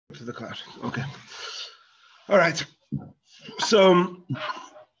To the cloud. Okay. All right. So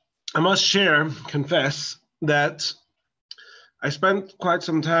I must confess that I spent quite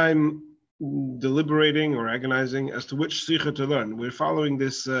some time deliberating or agonizing as to which sikha to learn. We're following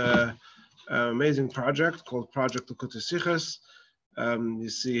this amazing project called Project Likutei Sichos. You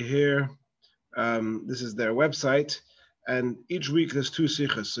see here, this is their website, and each week there's two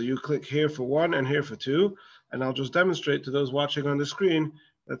sichas. So you click here for one and here for two, and I'll just demonstrate to those watching on the screen.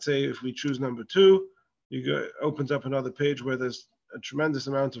 Let's say if we choose number 2, opens up another page where there's a tremendous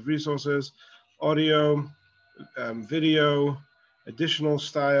amount of resources, audio, video, additional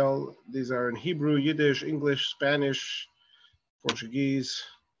style. These are in Hebrew, Yiddish, English, Spanish, Portuguese,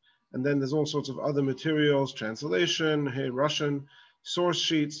 and then there's all sorts of other materials, translation, hey, Russian, source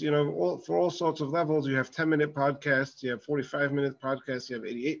sheets, for all sorts of levels. You have 10-minute podcasts, you have 45-minute podcasts, you have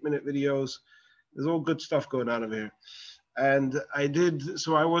 88-minute videos. There's all good stuff going on over here. And I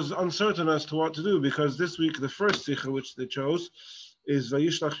was uncertain as to what to do, because this week the first sikha which they chose is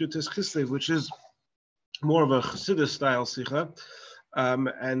Vayishlach Yutes Kislev, which is more of a Chassidus style sikha,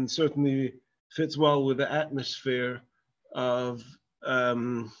 and certainly fits well with the atmosphere of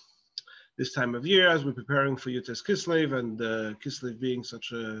this time of year as we're preparing for Yutes Kislev, and Kislev being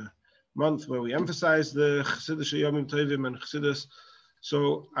such a month where we emphasize the Chassidus Yomim Tovim and Chassidus.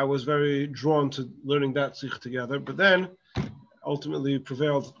 So I was very drawn to learning that sikha together, but then ultimately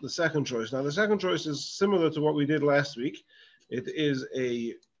prevailed the second choice. Now the second choice is similar to what we did last week. It is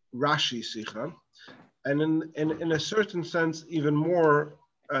a Rashi sikha, and in a certain sense even more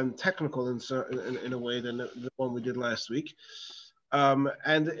technical in a way than the one we did last week.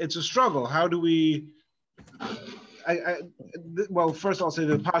 And it's a struggle. How do we? Well, first I'll say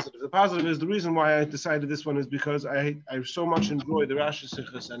the positive. The positive is the reason why I decided this one is because I so much enjoy the Rashi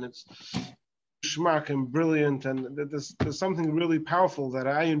Sichos, and it's schmack and brilliant, and there's something really powerful that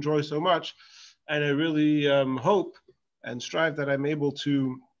I enjoy so much, and I really hope and strive that I'm able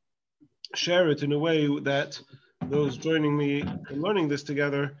to share it in a way that those joining me in learning this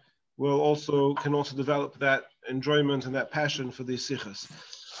together can also develop that enjoyment and that passion for these Sichos.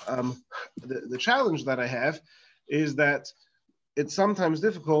 The challenge that I have is that it's sometimes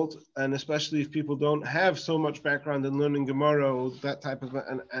difficult, and especially if people don't have so much background in learning Gemara or that type of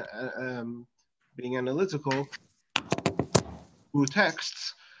being analytical through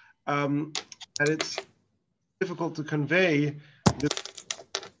texts, that it's difficult to convey this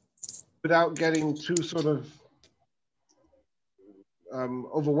without getting too sort of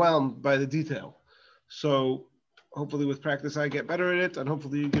overwhelmed by the detail. So hopefully with practice I get better at it, and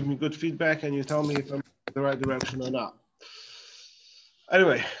hopefully you give me good feedback and you tell me if I'm in the right direction or not.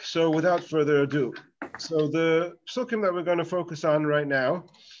 Anyway, so without further ado, so the psukim that we're going to focus on right now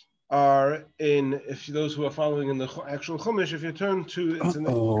are if those who are following in the actual Chumash, if you turn to, it's in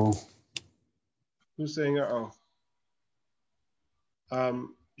the, who's saying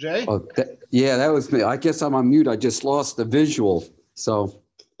Jay? Yeah, that was me. I guess I'm on mute. I just lost the visual. So,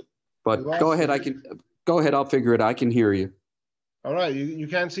 but go ahead. Go ahead. I'll figure it out. I can hear you. All right. You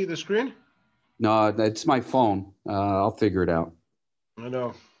can't see the screen? No, it's my phone. I'll figure it out. I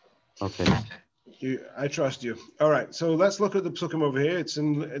know. Okay. I trust you. All right. So let's look at the psukim over here. It's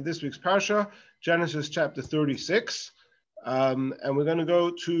in this week's Parsha, Genesis chapter 36. And we're going to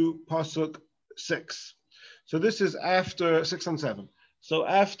go to Pasuk 6. So this is after 6 and 7. So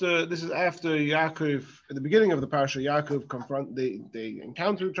this is after Yaakov, at the beginning of the Parsha, Yaakov they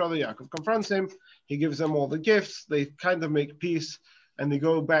encounter each other, Yaakov confronts him, he gives them all the gifts, they kind of make peace, and they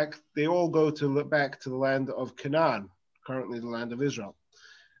all go back to the land of Canaan, currently the land of Israel.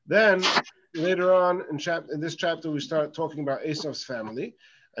 Then, later on in this chapter, we start talking about Esav's family,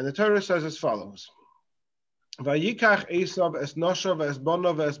 and the Torah says as follows, Vayikach Esav es noshav es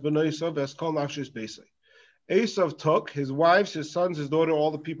bonav es benoisav es kol nafshis beisai. Esav took his wives, his sons, his daughter,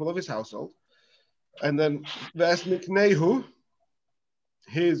 all the people of his household, and then Ves Miknehu,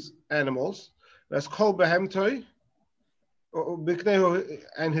 his animals, Ves Kol Behemtoi, Miknehu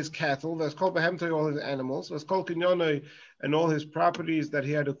and his cattle, Ves Kol Behemtoi, all his animals, Ves Kol Kinyonoi, and all his properties that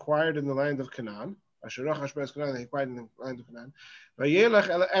he had acquired in the land of Canaan, Asherach Hashbez Canaan, he acquired in the land of Canaan, Vayelach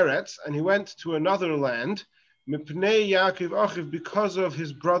El Eretz, and he went to another land, Mipnei Yaakov Achiv, because of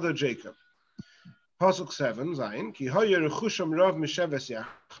his brother Jacob. Pasuk 7, Zayin, Ki hoyer rechusham rav misheves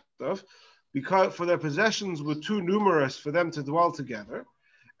Yaakov, because for their possessions were too numerous for them to dwell together,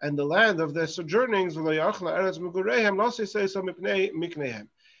 and the land of their sojournings, and the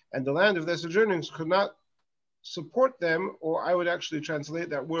land of their sojournings could not support them, or I would actually translate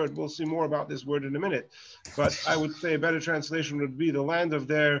that word. We'll see more about this word in a minute, but I would say a better translation would be the land of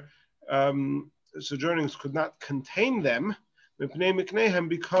their sojournings could not contain them.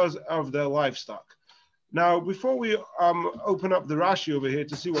 because of their livestock. Now, before we open up the Rashi over here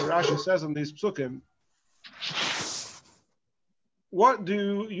to see what Rashi says on these psukim, what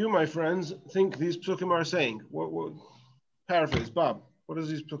do you, my friends, think these psukim are saying? What paraphrase, Bob? What does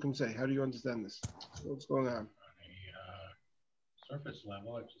these psukim say? How do you understand this? What's going on? On a surface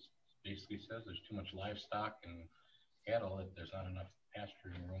level, it just basically says there's too much livestock and cattle, that there's not enough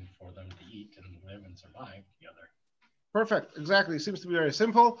pasturing room for them to eat and live and survive together. Perfect. Exactly. It seems to be very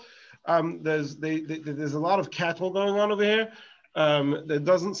simple. There's a lot of cattle going on over here. There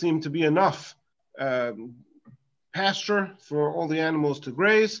doesn't seem to be enough pasture for all the animals to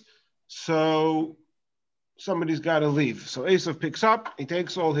graze. So somebody's got to leave. So Esav picks up. He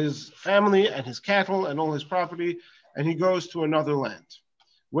takes all his family and his cattle and all his property, and he goes to another land.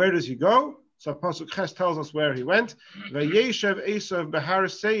 Where does he go? So Pasuk Ches tells us where he went. Vayeshev Esav behar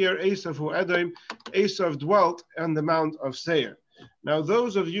Seir, Esav hu Edom. Esav dwelt on the mount of Seir. Now,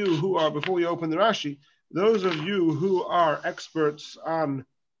 those of you who are, before we open the Rashi, those of you who are experts on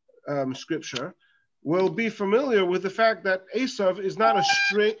scripture will be familiar with the fact that Esav is not a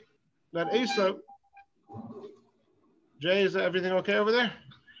straight, that Esav, Jay, is everything okay over there?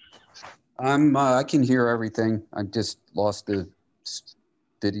 I can hear everything. I just lost the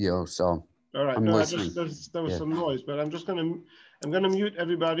video, so. All right. I'm listening. There was some noise, but I'm gonna mute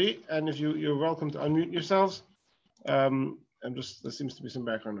everybody, and if you're welcome to unmute yourselves. There seems to be some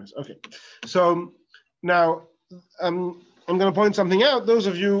background noise. Okay, so now I'm going to point something out. Those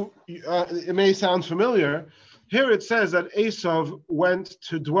of you, it may sound familiar. Here it says that Esav went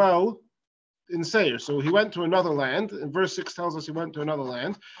to dwell in Seir. So he went to another land. And verse 6 tells us he went to another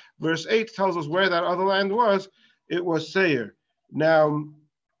land. Verse 8 tells us where that other land was. It was Seir. Now,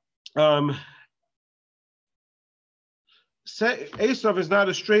 Esav is not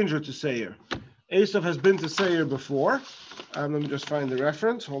a stranger to Seir. Esav has been to Seir before. Let me just find the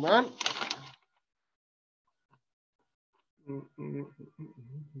reference. Hold on.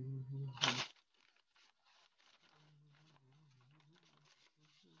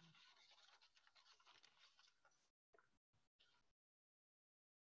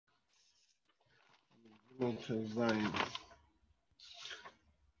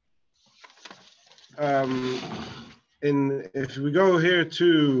 If we go here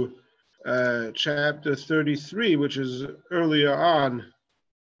to chapter 33, which is earlier on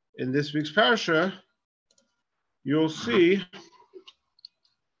in this week's parsha, you'll see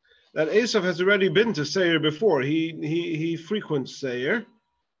that Esav has already been to Seir before. He frequents Seir.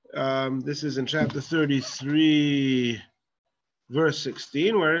 This is in chapter 33, verse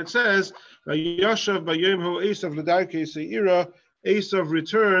 16, where it says, Vayashav bayom hu Esav l'darkei Seira. Esav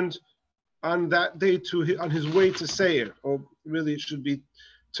returned on that day on his way to Seir, or really it should be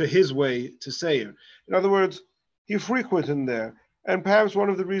to his way to Seir. In other words, he frequented there. And perhaps one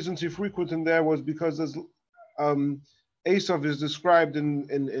of the reasons he frequented there was because there's Esav is described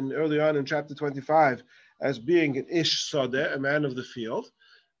in early on in chapter 25 as being an ish sadeh, a man of the field.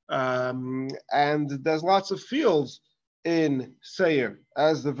 And there's lots of fields in Seir,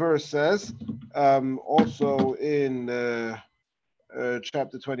 as the verse says, also in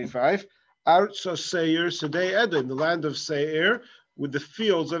chapter 25. Artsa Seir Sedei Edom, the land of Seir with the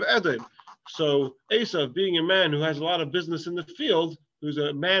fields of Edom. So Esav, being a man who has a lot of business in the field, who's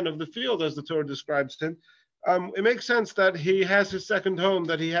a man of the field, as the Torah describes him, it makes sense that he has his second home,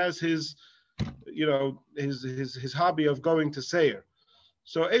 that he has his hobby of going to Seir.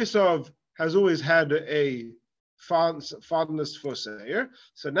 So Esav has always had a fondness for Seir.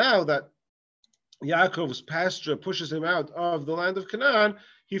 So now that Yaakov's pasture pushes him out of the land of Canaan,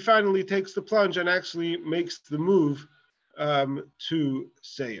 he finally takes the plunge and actually makes the move to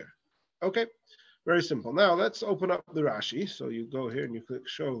Seir. Okay, very simple. Now let's open up the Rashi. So you go here and you click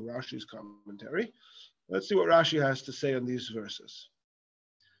show Rashi's commentary. Let's see what Rashi has to say on these verses.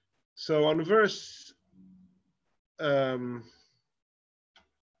 So on verse 7,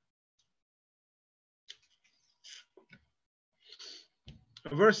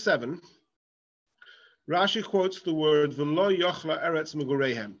 Rashi quotes the word "V'lo yochla eretz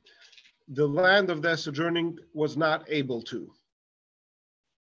megureihem." The land of their sojourning was not able to.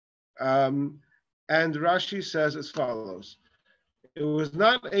 And Rashi says as follows: it was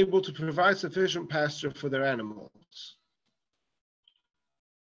not able to provide sufficient pasture for their animals.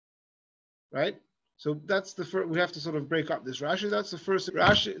 Right? So that's the first, we have to sort of break up this Rashi. That's the first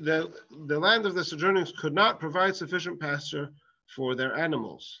Rashi. The land of the sojourners could not provide sufficient pasture for their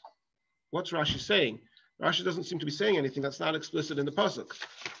animals. What's Rashi saying? Rashi doesn't seem to be saying anything that's not explicit in the pasuk.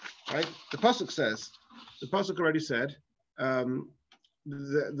 Right? The pasuk says, the pasuk already said,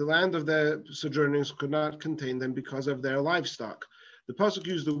 the land of the sojourners could not contain them because of their livestock. The pasuk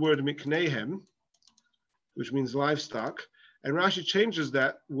used the word miknehem, which means livestock, and Rashi changes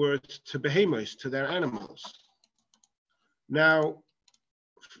that word to behemoths, to their animals. Now,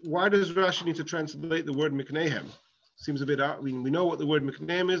 why does Rashi need to translate the word miknehem? Seems a bit odd. We know what the word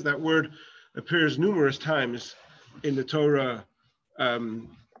miknehem is. That word appears numerous times in the Torah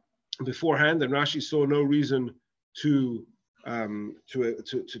beforehand, and Rashi saw no reason to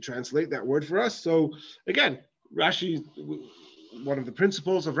translate that word for us. So again, Rashi, one of the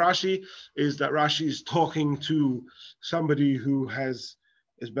principles of Rashi is that Rashi is talking to somebody who has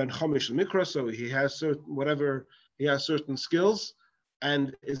been Chomish Mikra, so he has certain skills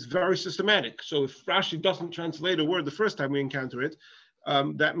and is very systematic. So if Rashi doesn't translate a word the first time we encounter it,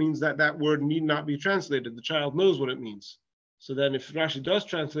 that means that word need not be translated. The child knows what it means. So then if Rashi does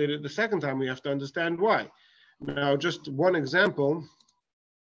translate it the second time, we have to understand why. Now, just one example,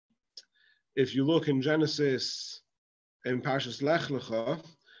 if you look in Genesis in Parshas Lech Lecha,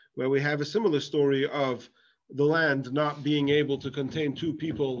 where we have a similar story of the land not being able to contain two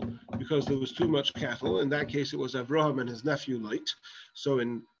people because there was too much cattle. In that case, it was Avraham and his nephew Lot. So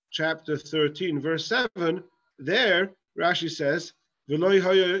in chapter 13, verse 7, there, Rashi says, there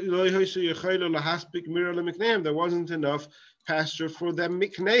wasn't enough pasture for them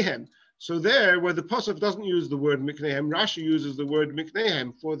miknehem. So there, where the pasuk doesn't use the word miknehem, Rashi uses the word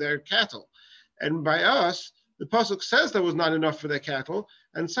miknehem for their cattle. And by us, the pasuk says there was not enough for their cattle,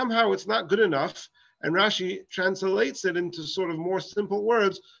 and somehow it's not good enough. And Rashi translates it into sort of more simple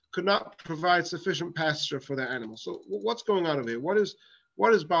words, could not provide sufficient pasture for their animals. So what's going on over here? What is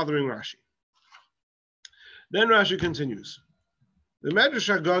bothering Rashi? Then Rashi continues. The Medrash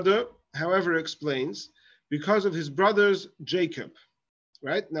Haggadah, however, explains, because of his brothers Jacob,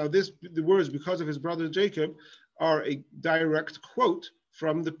 right? Now the words because of his brother Jacob are a direct quote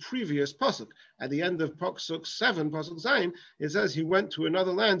from the previous pasuk. At the end of pasuk 7, pasuk Zayin, it says he went to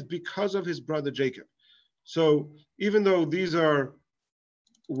another land because of his brother Jacob. So even though these are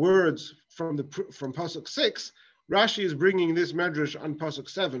words from pasuk 6, Rashi is bringing this medrash on pasuk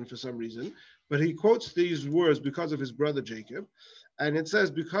 7 for some reason, but he quotes these words because of his brother Jacob, and it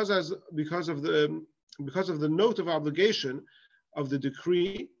says because of the note of obligation of the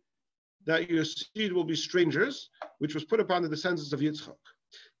decree that your seed will be strangers, which was put upon the descendants of Yitzchak.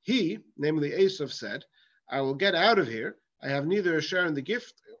 He, namely Esav, said, I will get out of here. I have neither a share in the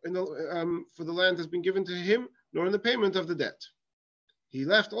gift for the land has been given to him, nor in the payment of the debt. He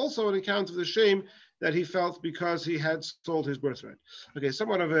left also an account of the shame that he felt because he had sold his birthright. Okay,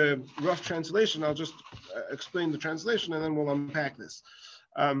 somewhat of a rough translation. I'll just explain the translation and then we'll unpack this.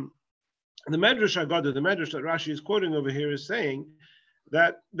 The Medrash Haggadah, the Medrash that Rashi is quoting over here, is saying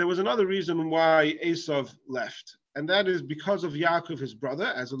that there was another reason why Esav left, and that is because of Yaakov, his brother,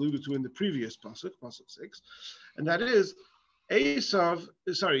 as alluded to in the previous pasuk, pasuk 6, and that is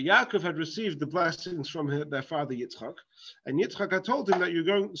Yaakov had received the blessings from their father Yitzchak, and Yitzchak had told him that you're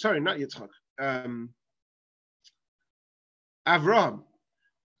going, Avraham,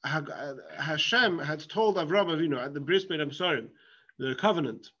 Hashem had told Avraham Avinu at the Bris Bein Hamsarim, the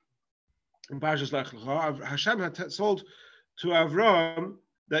covenant, in Parshas Lech Lecha, Hashem had told to Avraham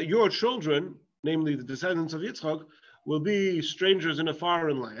that your children, namely the descendants of Yitzchak, will be strangers in a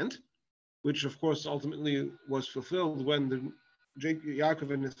foreign land, which of course ultimately was fulfilled when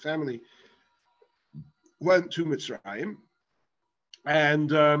Yaakov and his family went to Mitzrayim, and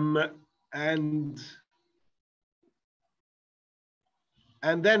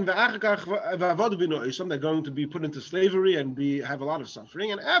then they're going to be put into slavery and have a lot of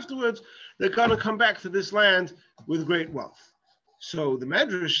suffering, and afterwards they're going to come back to this land with great wealth. So the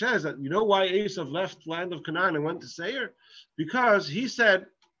Medrash says that, you know why Esav left land of Canaan and went to Seir? Because he said,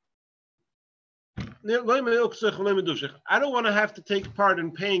 I don't want to have to take part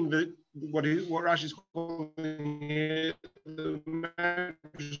in paying what Rashi's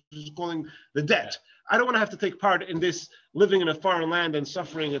calling the debt. I don't want to have to take part in this living in a foreign land and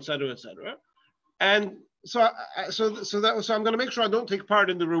suffering, etc., etc. And so I'm going to make sure I don't take part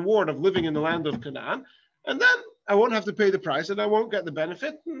in the reward of living in the land of Canaan, and then I won't have to pay the price and I won't get the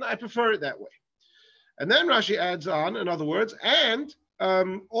benefit, and I prefer it that way. And then Rashi adds on, in other words, and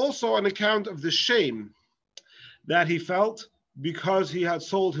also an account of the shame that he felt because he had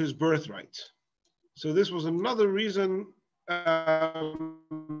sold his birthright. So this was another reason,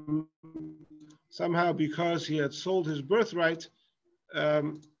 somehow because he had sold his birthright,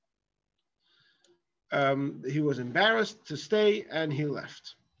 he was embarrassed to stay and he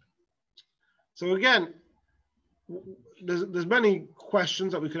left. So again, there's many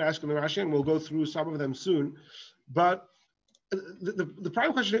questions that we could ask in the Rashi, and we'll go through some of them soon. But the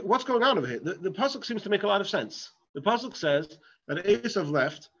prime question is, what's going on over here? The pasuk seems to make a lot of sense. The pasuk says that Esav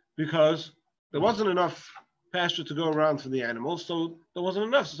left because there wasn't enough pasture to go around for the animals, so there wasn't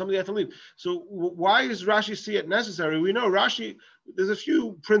enough, so somebody had to leave. So why does Rashi see it necessary? We know Rashi, there's a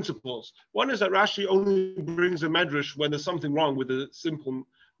few principles. One is that Rashi only brings a medrash when there's something wrong with the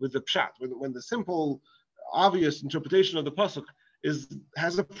pshat, when the simple, obvious interpretation of the pasuk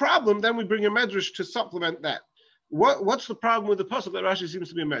has a problem, then we bring a medrash to supplement that. What's the problem with the pasuk that Rashi seems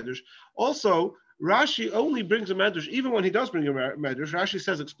to be a medrash? Also, Rashi only brings a medrash, even when he does bring a medrash, Rashi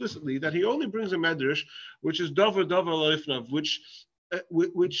says explicitly that he only brings a medrash, which is dover loifnav, which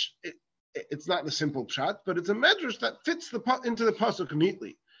it's not the simple pshat, but it's a medrash that fits into the pasuk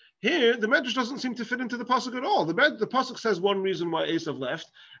neatly. Here, the medrash doesn't seem to fit into the pasuk at all. The pasuk says one reason why Esav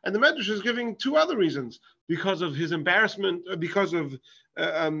left, and the medrash is giving two other reasons: because of his embarrassment, because of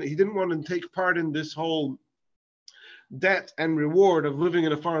he didn't want to take part in this whole debt and reward of living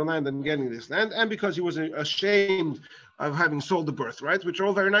in a foreign land and getting this land, and because he was ashamed of having sold the birthright, which are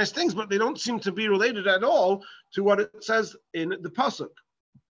all very nice things, but they don't seem to be related at all to what it says in the pasuk.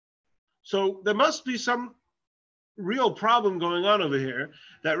 So there must be some real problem going on over here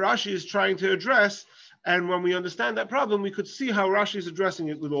that Rashi is trying to address, and when we understand that problem, we could see how Rashi is addressing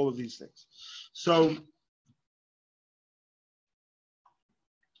it with all of these things. So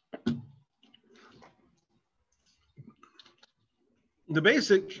the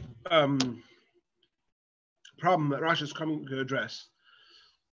basic problem that Rashi is coming to address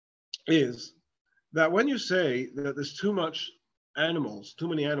is that when you say that there's too many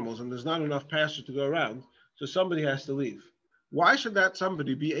animals, and there's not enough pasture to go around, so somebody has to leave. Why should that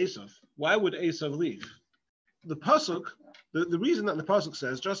somebody be Esav? Why would Esav leave? The pasuk, the reason that the pasuk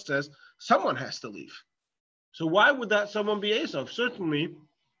just says someone has to leave. So why would that someone be Esav? Certainly,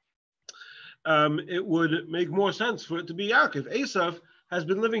 it would make more sense for it to be Yaakov. Esav has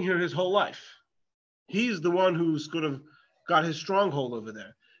been living here his whole life. He's the one who's sort of got his stronghold over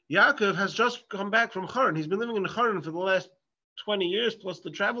there. Yaakov has just come back from Haran. He's been living in Haran for the last 20 years, plus the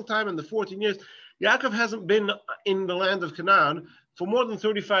travel time and the 14 years. Yaakov hasn't been in the land of Canaan for more than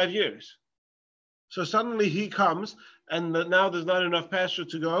 35 years. So suddenly he comes, and now there's not enough pasture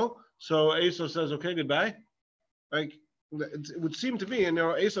to go. So Esav says, okay, goodbye. Like, it would seem to be, and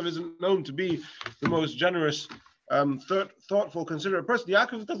Esav isn't known to be the most generous, thoughtful, considerate person.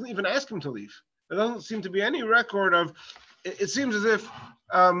 Yaakov doesn't even ask him to leave. There doesn't seem to be any record of, it seems as if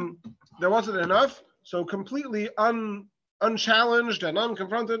there wasn't enough, so completely unchallenged and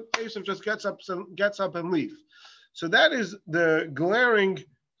unconfronted, Esav just gets up and leaves. So that is the glaring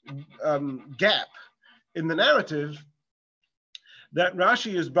gap in the narrative that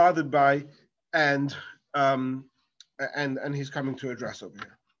Rashi is bothered by, and he's coming to address over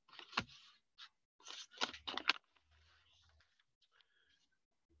here.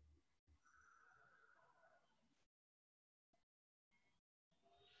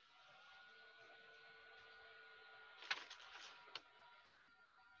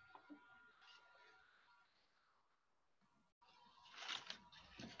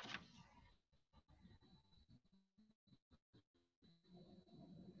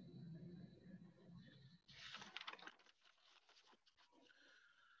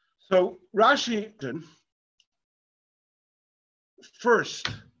 So Rashi first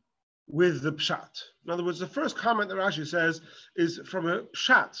with the pshat. In other words, the first comment that Rashi says is from a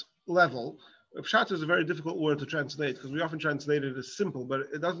pshat level. Pshat is a very difficult word to translate because we often translate it as simple, but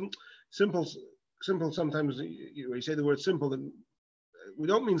it doesn't. Simple sometimes you say the word simple, and we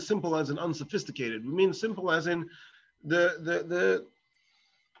don't mean simple as in unsophisticated. We mean simple as in the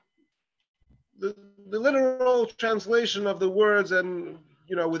literal translation of the words, and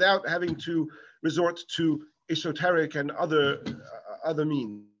without having to resort to esoteric and other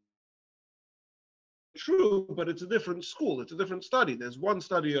means. True, but it's a different school. It's a different study. There's one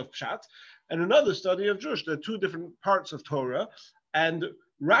study of Pshat and another study of Jush. There are two different parts of Torah. And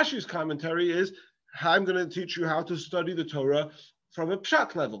Rashi's commentary is, I'm going to teach you how to study the Torah from a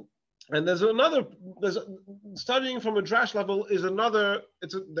Pshat level. And studying from a drash level is another.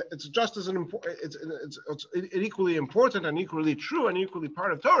 It's just as important. It's equally important and equally true and equally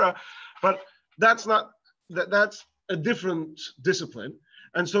part of Torah, but that's a different discipline.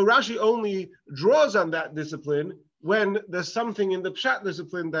 And so Rashi only draws on that discipline when there's something in the Pshat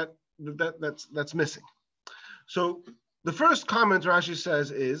discipline that's missing. So the first comment Rashi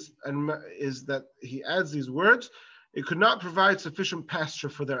says is that he adds these words. It could not provide sufficient pasture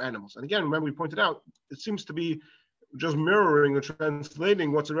for their animals. And again, remember we pointed out, it seems to be just mirroring or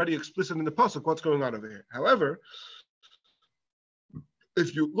translating what's already explicit in the pasuk, what's going on over here. However,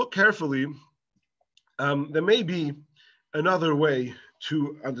 if you look carefully, there may be another way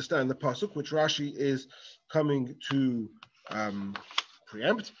to understand the pasuk, which Rashi is coming to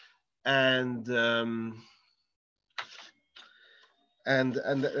preempt, and that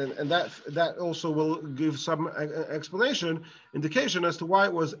also will give some explanation, indication as to why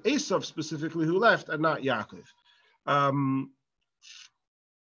it was Esav specifically who left and not Yaakov.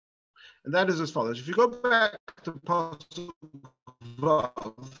 And that is as follows. If you go back to Pasuk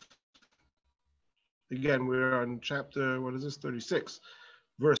Vav, again, we're on chapter, 36,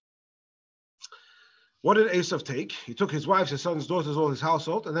 verse. What did Esav take? He took his wives, his sons, daughters, all his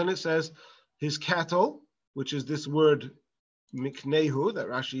household, and then it says his cattle, which is this word miknehu that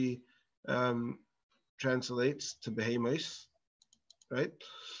Rashi translates to behemoths, right?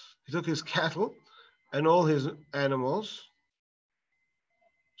 He took his cattle and all his animals.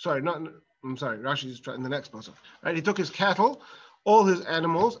 Rashi's in the next passage, right? He took his cattle, all his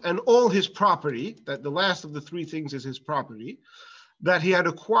animals, and all his property, that the last of the three things is his property, that he had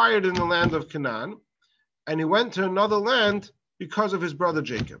acquired in the land of Canaan, and he went to another land because of his brother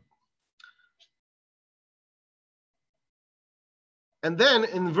Jacob. And then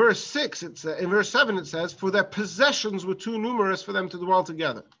in verse 7 it says, for their possessions were too numerous for them to dwell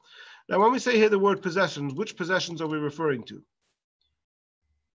together. Now when we say here the word possessions, which possessions are we referring to?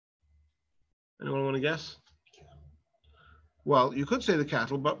 Anyone want to guess? Well, you could say the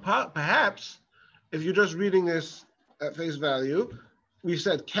cattle, but perhaps if you're just reading this at face value, we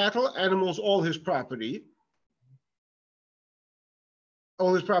said cattle, animals, all his property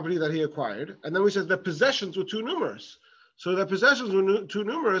that he acquired, and then we said the possessions were too numerous. So the possessions were too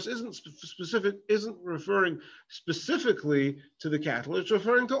numerous isn't referring specifically to the cattle. It's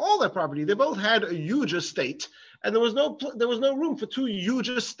referring to all their property. They both had a huge estate, and there was no room for two huge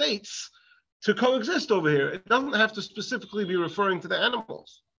estates to coexist over here. It doesn't have to specifically be referring to the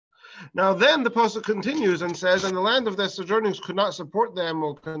animals. Now then the pasuk continues and says, and the land of their sojournings could not support them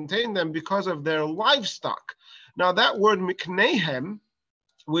or contain them because of their livestock. Now that word miknehem,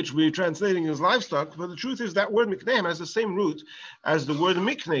 which we're translating as livestock, but the truth is that word miknehem has the same root as the word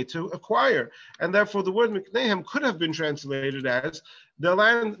mikne, to acquire, and therefore the word miknehem could have been translated as their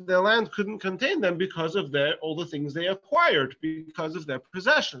land couldn't contain them because of all the things they acquired, because of their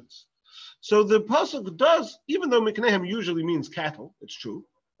possessions. So the pasuk does, even though miknehem usually means cattle, it's true,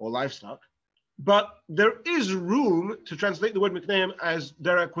 or livestock, but there is room to translate the word miknehem as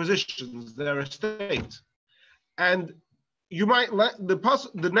their acquisitions, their estate. And you might let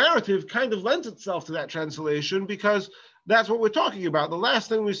the narrative kind of lends itself to that translation because that's what we're talking about. The last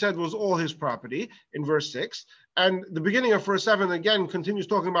thing we said was all his property in verse 6. And the beginning of verse 7 again continues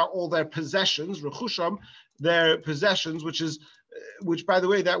talking about all their possessions, rechusham, their possessions, which by the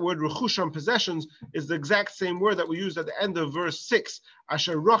way, that word rechusham, possessions, is the exact same word that we used at the end of verse 6,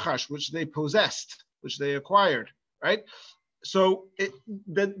 asher rochash, which they possessed, which they acquired, right? So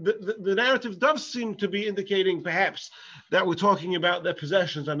the narrative does seem to be indicating perhaps that we're talking about their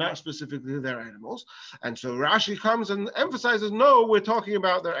possessions and not specifically their animals. And so Rashi comes and emphasizes, no, we're talking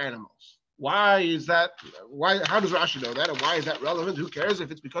about their animals. Why is that? How does Rashi know that? And why is that relevant? Who cares if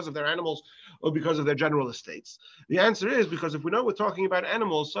it's because of their animals or because of their general estates? The answer is because if we know we're talking about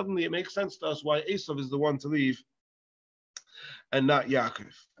animals, suddenly it makes sense to us why Esav is the one to leave and not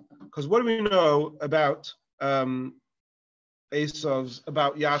Yaakov. Because what do we know about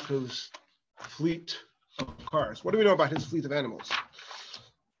Yaakov's fleet of cars? What do we know about his fleet of animals?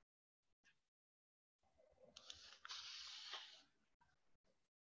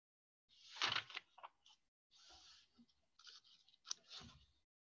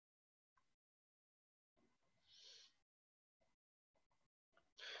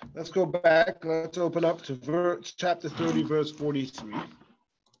 Let's go back. Let's open up to chapter 30, verse 43.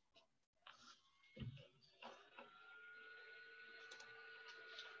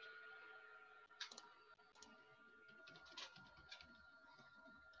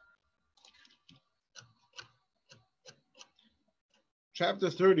 Chapter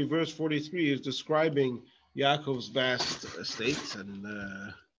 30, verse 43 is describing Yaakov's vast estates and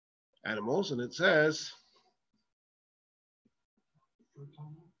animals, and it says,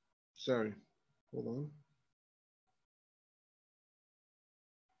 sorry, hold on.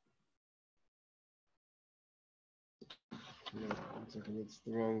 No, 1 second, it's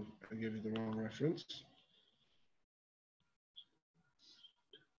the wrong, I gave you the wrong reference.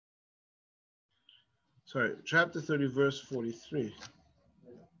 Sorry, chapter 30, verse 43.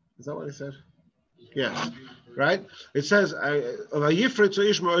 Is that what I said? Yes, right? It says,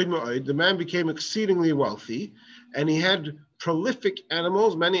 the man became exceedingly wealthy, and he had prolific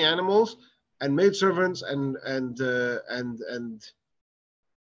animals, many animals, and maidservants, and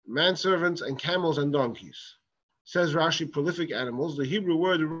manservants, and camels and donkeys. says Rashi, prolific animals. The Hebrew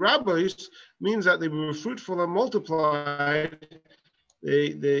word Rabbis means that they were fruitful and multiplied.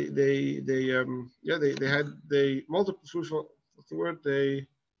 They multiple fruitful. What's the word? They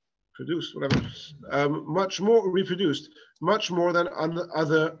produced, whatever. Much more reproduced, much more than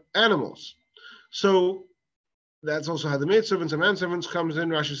other animals. So that's also how the maidservants and manservants comes in.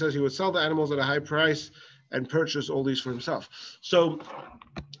 Rashi says he would sell the animals at a high price and purchase all these for himself. So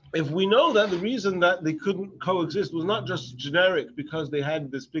if we know that the reason that they couldn't coexist was not just generic because they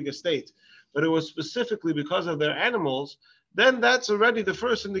had this big estate, but it was specifically because of their animals, then that's already the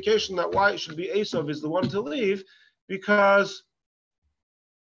first indication that why it should be Esav is the one to leave, because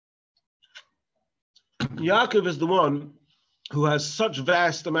Yaakov is the one who has such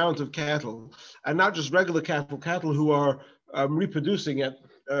vast amount of cattle, and not just regular cattle who are reproducing at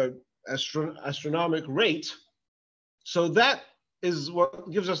astronomical rate. So that is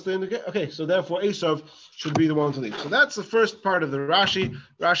what gives us the indication. Okay, so therefore Esav should be the one to leave. So that's the first part of the Rashi.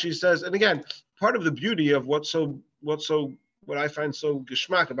 Rashi says, and again, part of the beauty of what I find so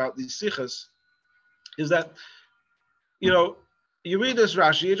geschmack about these sichos is that, you read this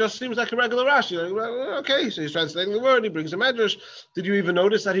Rashi, it just seems like a regular Rashi. Like, okay, so he's translating the word, he brings a medrash. Did you even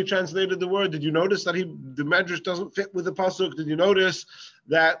notice that he translated the word? Did you notice that the medrash doesn't fit with the pasuk? Did you notice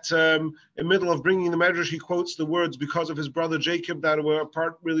that in the middle of bringing the medrash, he quotes the words because of his brother Jacob that were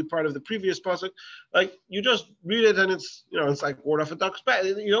really part of the previous pasuk? Like, you just read it and it's like word off a duck's back.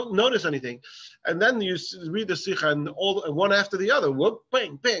 You don't notice anything. And then you read the Sikha and all one after the other. Whoop,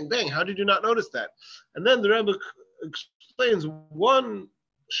 bang, bang, bang. How did you not notice that? And then the Rebbe explains one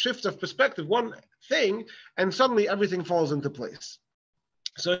shift of perspective, one thing, and suddenly everything falls into place.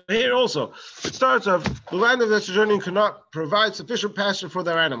 So here also, it starts off, the land of the sojourning cannot provide sufficient pasture for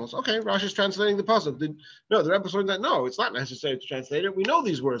their animals. Okay, Rashi is translating the pasuk. The Rebbe is saying that, no, it's not necessary to translate it. We know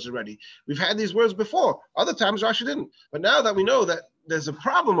these words already. We've had these words before. Other times Rashi didn't. But now that we know that there's a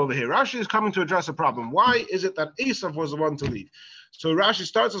problem over here, Rashi is coming to address a problem. Why is it that Esav was the one to leave? So Rashi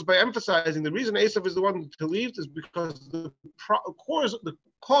starts us by emphasizing the reason Esav is the one to leave is because the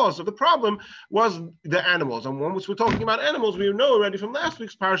cause of the problem was the animals. And once we're talking about animals, we know already from last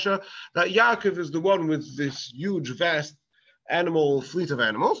week's parsha that Yaakov is the one with this huge, vast animal fleet of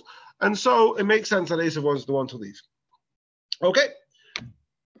animals. And so it makes sense that Esav was the one to leave. Okay.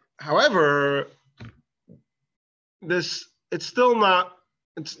 However, it's still a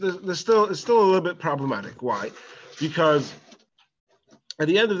little bit problematic. Why? Because at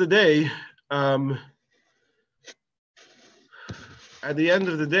the end of the day,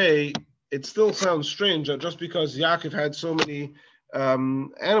 it still sounds strange that just because Yaakov had so many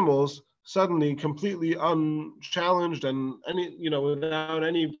animals, suddenly completely unchallenged and without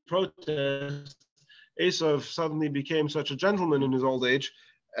any protest, Esav suddenly became such a gentleman in his old age,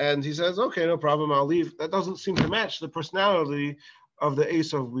 and he says, "Okay, no problem, I'll leave." That doesn't seem to match the personality of the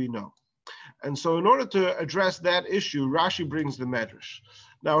Esav we know. And so in order to address that issue, Rashi brings the medrash.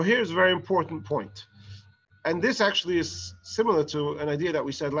 Now here's a very important point. And this actually is similar to an idea that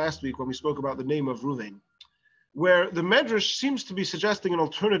we said last week when we spoke about the name of Reuven, where the medrash seems to be suggesting an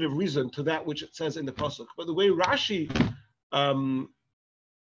alternative reason to that which it says in the pasuk. But the way Rashi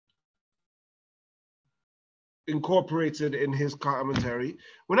incorporates it in his commentary,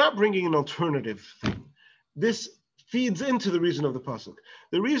 we're not bringing an alternative thing. This feeds into the reason of the pasuk.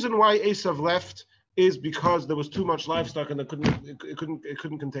 The reason why Esav left is because there was too much livestock and it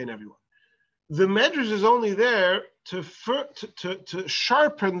couldn't contain everyone. The medrash is only there to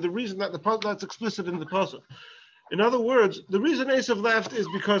sharpen the reason that that's explicit in the pasuk. In other words, the reason Esav left is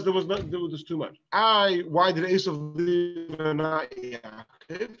because there was too much. Why did Esav leave and not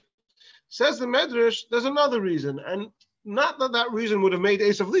Yaakov? Says the medrash, there's another reason, and not that reason would have made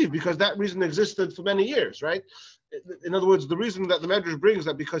Esav leave, because that reason existed for many years, right? In other words, the reason that the medrash brings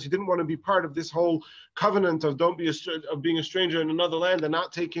that because he didn't want to be part of this whole covenant of being a stranger in another land and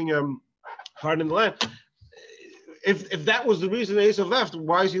not taking part in the land. If that was the reason Esav left,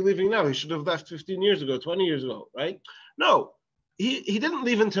 why is he leaving now? He should have left 15 years ago, 20 years ago, right? No, he didn't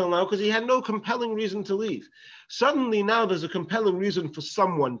leave until now because he had no compelling reason to leave. Suddenly now there's a compelling reason for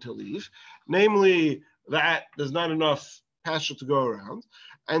someone to leave, namely that there's not enough pasture to go around.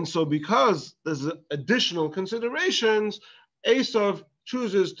 And so because there's additional considerations, Esav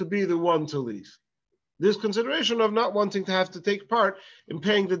chooses to be the one to leave. This consideration of not wanting to have to take part in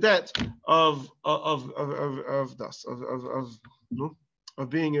paying the debt of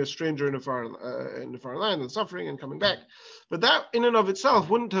being a stranger in a foreign land and suffering and coming back. But that in and of itself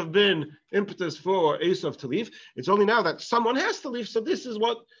wouldn't have been impetus for Esav to leave. It's only now that someone has to leave. So this is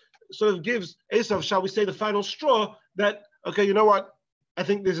what sort of gives Esav, shall we say, the final straw that, okay, you know what? I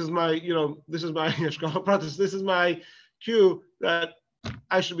think this is my, this is my this is my cue that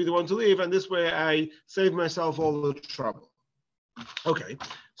I should be the one to leave, and this way I save myself all the trouble. Okay,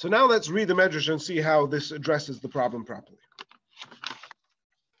 so now let's read the Medrash and see how this addresses the problem properly.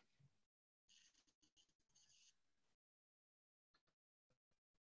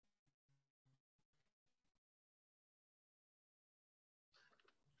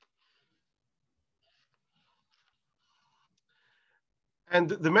 And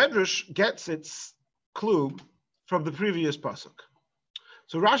the Medrash gets its clue from the previous pasuk.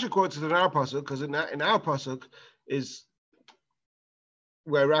 So Rashi quotes it in our pasuk because in our pasuk is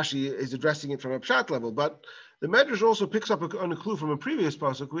where Rashi is addressing it from a pshat level. But the Medrash also picks up on a clue from a previous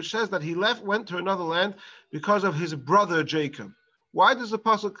pasuk, which says that he went to another land because of his brother Jacob. Why does the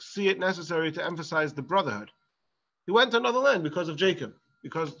pasuk see it necessary to emphasize the brotherhood? He went to another land because of Jacob.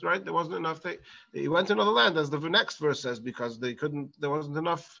 Because there wasn't enough. He went to another land, as the next verse says, because there wasn't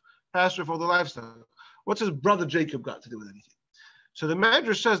enough pasture for the livestock. What's his brother Jacob got to do with anything? So the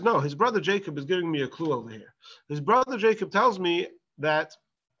Medrash says, no, his brother Jacob is giving me a clue over here. His brother Jacob tells me that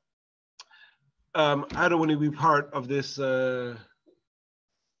I don't want to be part of this. Again,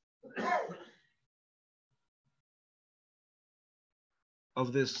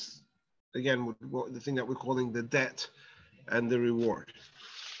 the thing that we're calling the debt and the reward.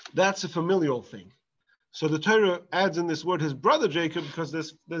 That's a familial thing. So the Torah adds in this word his brother Jacob because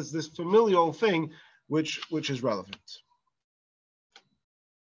there's this familial thing which is relevant.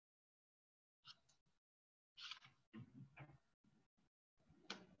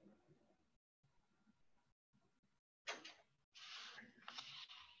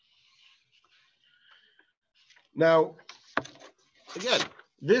 Now, again,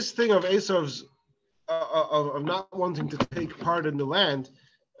 this thing of Esav's of not wanting to take part in the land,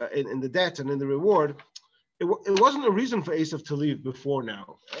 in the debt and in the reward, it wasn't a reason for Esav to leave before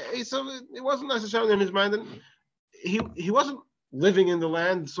now. Esav, it wasn't necessarily in his mind that he wasn't living in the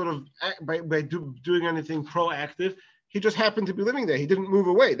land sort of by doing anything proactive. He just happened to be living there. He didn't move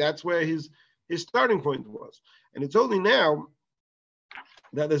away. That's where his starting point was. And it's only now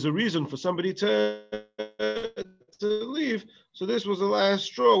that there's a reason for somebody to leave. So this was the last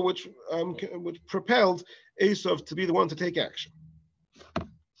straw which propelled Esav to be the one to take action.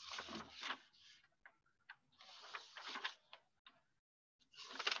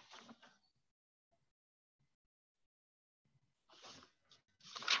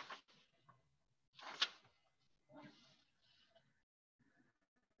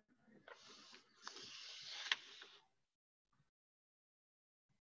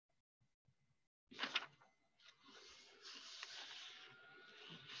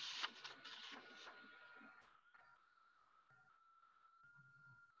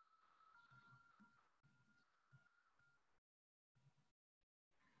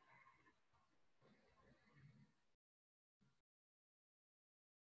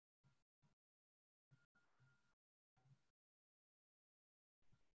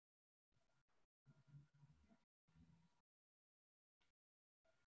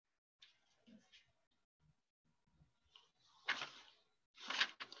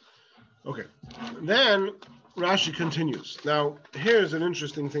 Okay, then Rashi continues. Now, here's an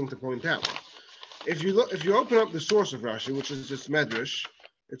interesting thing to point out. If you open up the source of Rashi, which is this Medrash,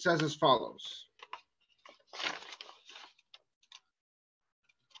 it says as follows.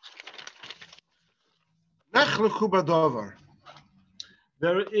 There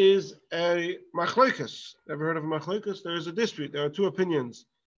is a machlokas. Ever heard of a machlokas? There is a dispute. There are two opinions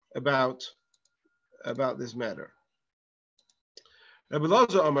about this matter. Rabbi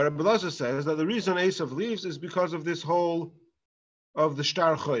Elazar says that the reason Esav leaves is because of this whole of the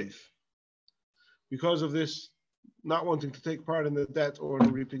shtar choiv, because of this not wanting to take part in the debt or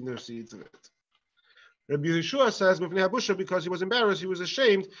reaping their seeds of it. Rabbi Yeshua says because he was embarrassed, he was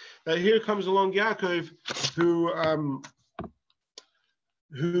ashamed that here comes along Yaakov, who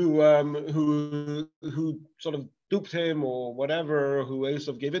sort of duped him or whatever, who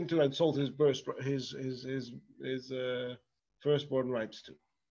Esav gave into and sold his firstborn rights to.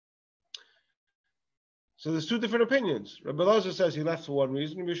 So there's two different opinions. Rabbi Elazar says he left for one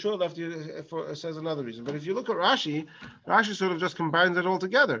reason. Rabbi Yeshua says another reason. But if you look at Rashi sort of just combines it all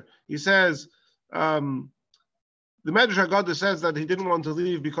together. He says the Medrash Haggadah says that he didn't want to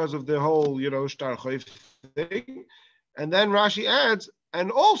leave because of the whole shtar choiv thing, and then Rashi adds,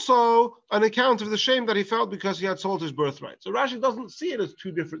 and also on account of the shame that he felt because he had sold his birthright. So Rashi doesn't see it as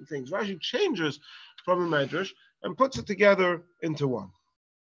two different things. Rashi changes from the Medrash and puts it together into one.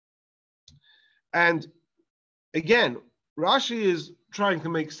 And again, Rashi is trying to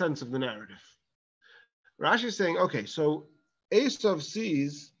make sense of the narrative. Rashi is saying, okay, so Esav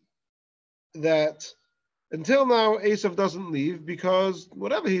sees that until now, Esav doesn't leave because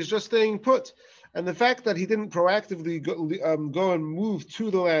whatever, he's just staying put. And the fact that he didn't proactively go and move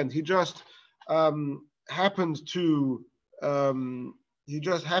to the land, he just happened to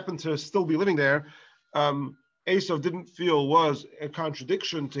still be living there. Esav didn't feel was a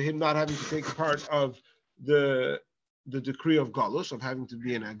contradiction to him not having to take part of the decree of Galus, of having to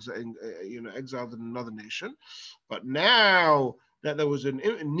be exiled in another nation. But now that there was a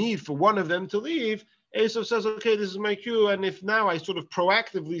need for one of them to leave, Esav says, okay, this is my cue, and if now I sort of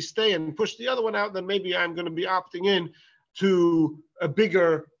proactively stay and push the other one out, then maybe I'm going to be opting in to a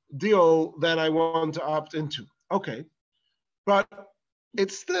bigger deal that I want to opt into. Okay, but it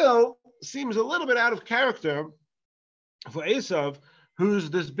still seems a little bit out of character for Esav, who's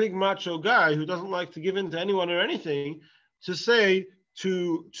this big macho guy who doesn't like to give in to anyone or anything, to say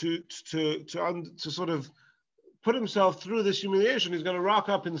to sort of put himself through this humiliation. He's going to rock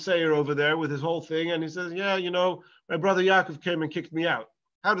up in Seir over there with his whole thing, and he says, yeah, my brother Yaakov came and kicked me out.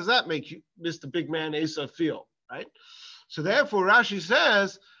 How does that make you, Mr. Big Man Esav, feel, right? So therefore, Rashi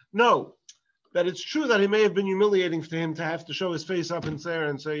says, no, that it's true that it may have been humiliating for him to have to show his face up in Seir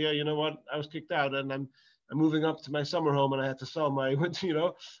and say, yeah, you know what, I was kicked out, and I'm moving up to my summer home, and I had to sell my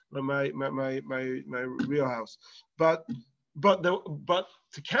real house. But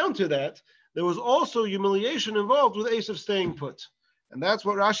to counter that, there was also humiliation involved with Esav staying put. And that's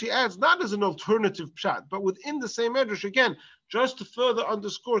what Rashi adds, not as an alternative pshat, but within the same medrash, again, just to further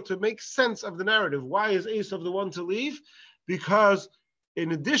underscore, to make sense of the narrative. Why is Esav the one to leave? Because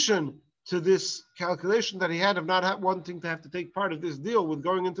in addition to this calculation that he had of not wanting to have to take part of this deal with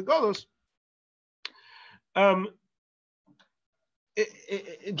going into Golos,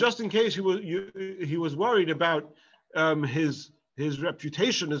 just in case he was worried about his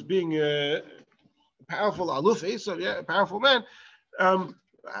reputation as being a powerful aluf, a powerful man,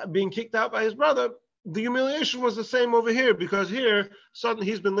 being kicked out by his brother. The humiliation was the same over here, because here suddenly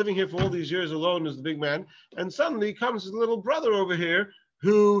he's been living here for all these years alone as the big man, and suddenly comes his little brother over here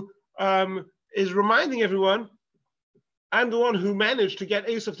who is reminding everyone, I'm the one who managed to get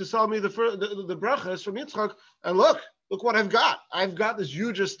Esav to sell me the brachas from Yitzchak, and look what I've got. I've got this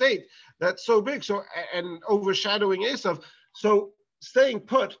huge estate that's so big, and overshadowing Esav. So staying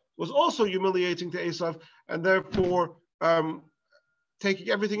put was also humiliating to Esav, and therefore, taking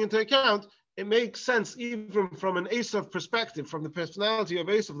everything into account, it makes sense, even from an Esav perspective, from the personality of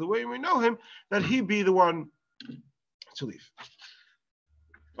Esav, the way we know him, that he be the one to leave.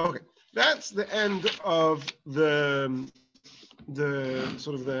 Okay, that's the end of the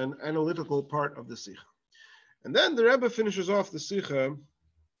sort of the analytical part of the Sikha. And then the Rebbe finishes off the Sikha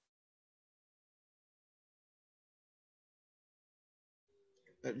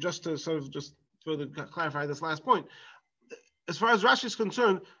just to sort of just further clarify this last point. As far as Rashi is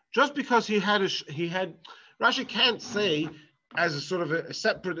concerned, just because he had Rashi can't say as a sort of a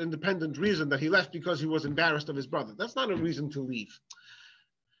separate independent reason that he left because he was embarrassed of his brother. That's not a reason to leave.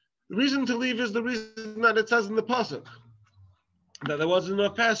 The reason to leave is the reason that it says in the pasuk, that there wasn't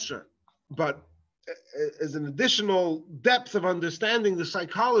enough pasture. But as an additional depth of understanding the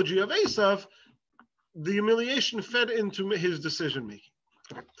psychology of Esav, the humiliation fed into his decision making.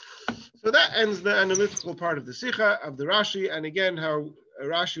 Okay. So that ends the analytical part of the Sikha, of the Rashi, and again, how a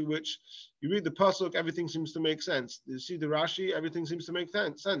Rashi, which you read the pasuk, everything seems to make sense. You see the Rashi, everything seems to make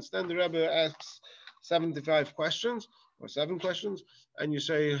sense. Then the Rebbe asks 75 questions, or 7 questions, and you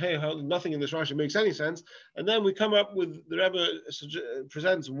say, hey, nothing in this Rashi makes any sense. And then we come up with, the Rebbe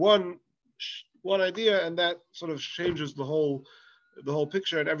presents one idea, and that sort of changes the whole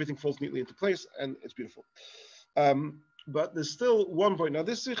picture, and everything falls neatly into place, and it's beautiful. But there's still one point. Now,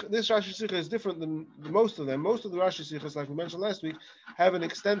 this Rashi Sikha is different than most of them. Most of the Rashi Sikhas, like we mentioned last week, have an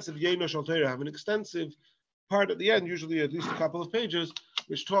extensive Yeinosh al Torah, have an extensive part at the end, usually at least a couple of pages,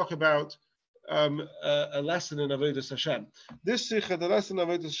 which talk about a lesson in Avodas Hashem. This Sikha, the lesson of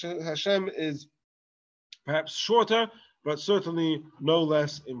Avodas Hashem, is perhaps shorter, but certainly no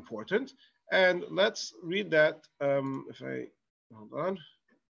less important. And let's read that. If I hold on.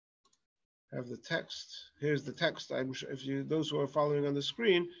 Have the text. Here's the text. I'm sure those who are following on the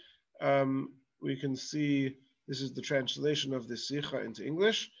screen, we can see this is the translation of the Sikha into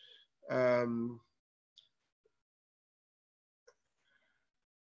English.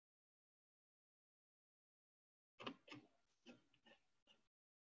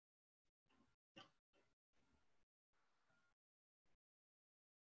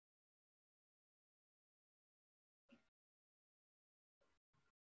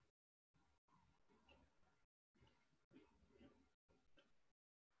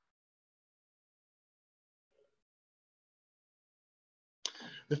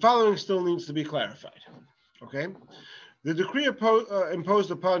 The following still needs to be clarified. Okay, the decree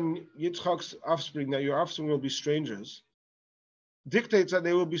imposed upon Yitzchak's offspring that your offspring will be strangers dictates that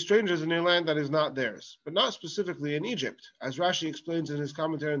they will be strangers in a land that is not theirs, but not specifically in Egypt, as Rashi explains in his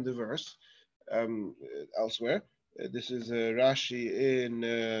commentary on the verse elsewhere. This is Rashi in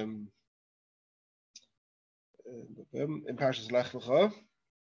Parshas Lech Lecha.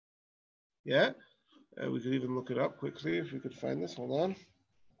 Yeah, we could even look it up quickly if we could find this. Hold on.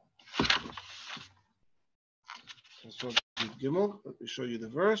 Gimel. Let me show you the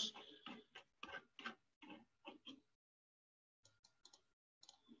verse.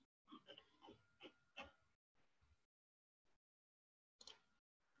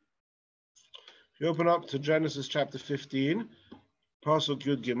 You open up to Genesis chapter 15, Pasuk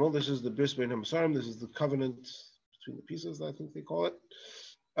Yud Gimel. This is the Bris Bein HaMasarim. This is the covenant between the pieces, I think they call it,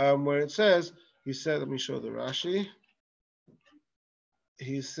 where it says, he said, let me show the Rashi.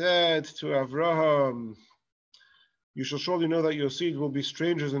 He said to Avraham, you shall surely know that your seed will be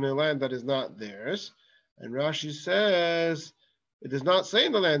strangers in a land that is not theirs. And Rashi says, it does not say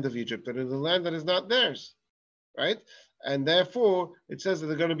in the land of Egypt, but in the land that is not theirs, right? And therefore, it says that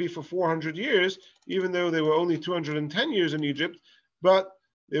they're going to be for 400 years, even though they were only 210 years in Egypt, but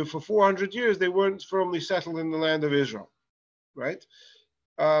for 400 years, they weren't firmly settled in the land of Israel, right?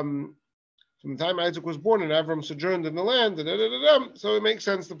 From the time Isaac was born and Avram sojourned in the land, so it makes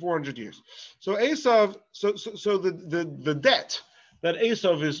sense the 400 years. So Esav, so the debt that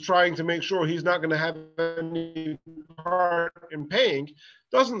Esav is trying to make sure he's not going to have any part in paying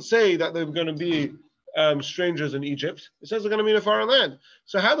doesn't say that they're going to be strangers in Egypt. It says they're going to be in a foreign land.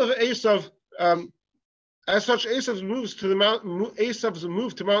 So how does Esav, as such, Esav's move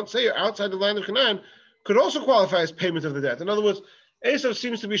to Mount Seir outside the land of Canaan could also qualify as payment of the debt. In other words, Esav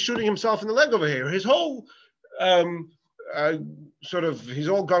seems to be shooting himself in the leg over here. His whole he's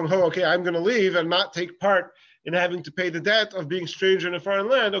all gung-ho, okay, I'm going to leave and not take part in having to pay the debt of being a stranger in a foreign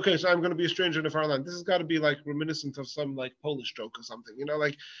land. Okay, so I'm going to be a stranger in a foreign land. This has got to be like reminiscent of some like Polish joke or something,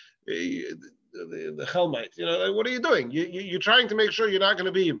 like the Helmite, like, what are you doing? You're trying to make sure you're not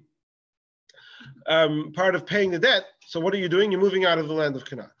going to be part of paying the debt. So what are you doing? You're moving out of the land of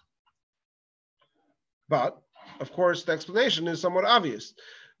Canaan. But, of course, the explanation is somewhat obvious.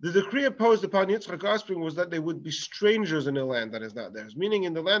 The decree imposed upon Yitzchak's offspring was that they would be strangers in a land that is not theirs, meaning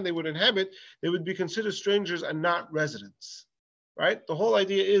in the land they would inhabit, they would be considered strangers and not residents, right? The whole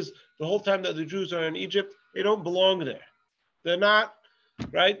idea is the whole time that the Jews are in Egypt, they don't belong there. They're not,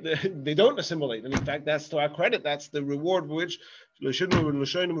 right? They don't assimilate. And in fact, that's to our credit. That's the reward for which we don't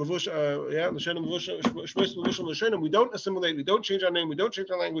assimilate. We don't change our name. We don't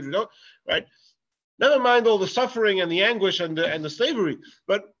change our language. We don't, right? Never mind all the suffering and the anguish and the slavery,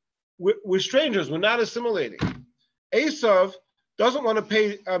 but we're strangers. We're not assimilating. Esav doesn't want to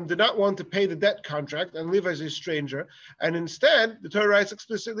pay, did not want to pay the debt contract and live as a stranger, and instead, the Torah writes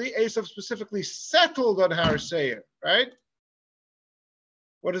explicitly, Esav specifically settled on Har Seir, right?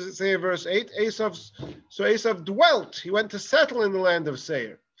 What does it say in verse 8? So Esav dwelt. He went to settle in the land of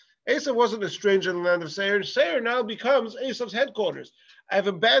Seir. Esav wasn't a stranger in the land of Seir. Seir now becomes Esav's headquarters. I've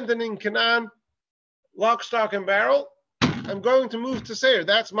abandoned Canaan, lock, stock, and barrel. I'm going to move to Seir.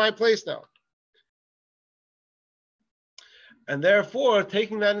 That's my place now. And therefore,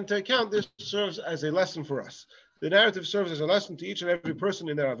 taking that into account, this serves as a lesson for us. The narrative serves as a lesson to each and every person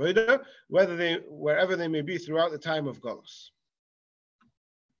in their avodah, wherever they may be throughout the time of Golus.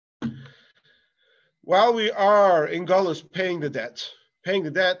 While we are in Golus paying the debt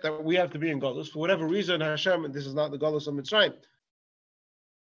that we have to be in Golus, for whatever reason, Hashem, and this is not the Golus of Mitzrayim,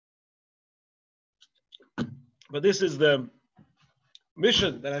 but this is the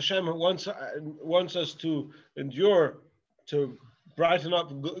mission that Hashem wants us to endure, to brighten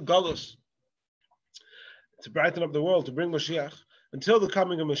up Golus, to brighten up the world, to bring Mashiach. Until the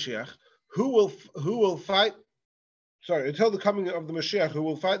coming of Mashiach, who will fight? Until the coming of the Mashiach, who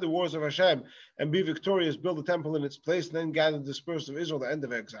will fight the wars of Hashem and be victorious, build the temple in its place, and then gather the dispersed of Israel, the end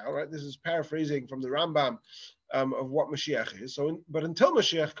of exile. Right? This is paraphrasing from the Rambam of what Mashiach is. But until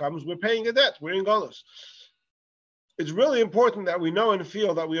Mashiach comes, we're paying a debt. We're in Golus. It's really important that we know and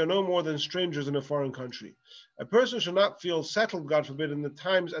feel that we are no more than strangers in a foreign country. A person should not feel settled, God forbid, in the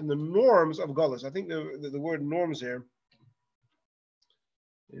times and the norms of Golus. I think the word norms here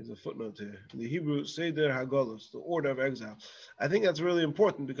is a footnote here. In the Hebrew, Seder HaGolus, the order of exile. I think that's really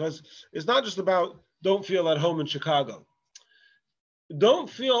important because it's not just about don't feel at home in Chicago. Don't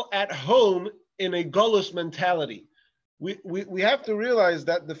feel at home in a Golus mentality. We have to realize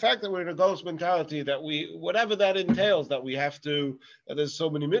that the fact that we're in a Golus mentality, that whatever that entails, that there's so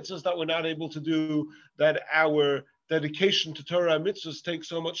many mitzvahs that we're not able to do, that dedication to Torah and mitzvahs takes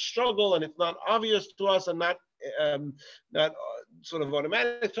so much struggle, and it's not obvious to us and not sort of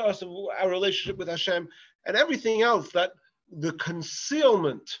automatic to us of our relationship with Hashem, and everything else that the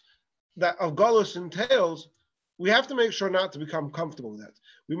concealment that of Golus entails, we have to make sure not to become comfortable with that.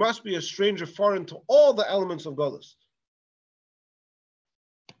 We must be a stranger foreign to all the elements of Golus.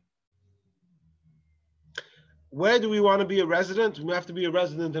 Where do we want to be a resident? We have to be a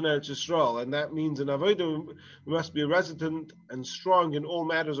resident in Eretz Yisrael, and that means in Avodah we must be a resident and strong in all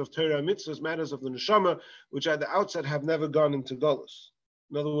matters of Torah and mitzvahs, matters of the neshama, which at the outset have never gone into Golus.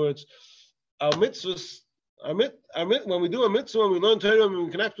 In other words, our mitzvahs, when we do a mitzvah, when we learn Torah, when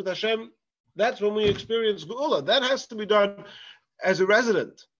we connect with Hashem, that's when we experience Geula. That has to be done as a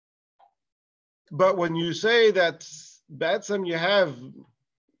resident. But when you say that Batsam, you have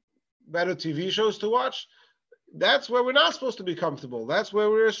better TV shows to watch, that's where we're not supposed to be comfortable. That's where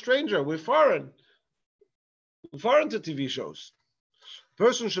we're a stranger. We're foreign. We're foreign to TV shows. A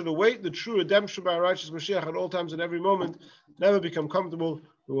person should await the true redemption by a righteous Mashiach at all times and every moment, never become comfortable,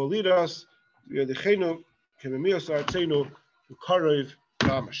 who will lead us.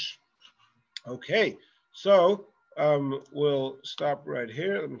 Okay, so we'll stop right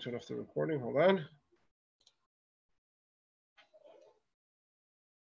here. Let me turn off the recording. Hold on.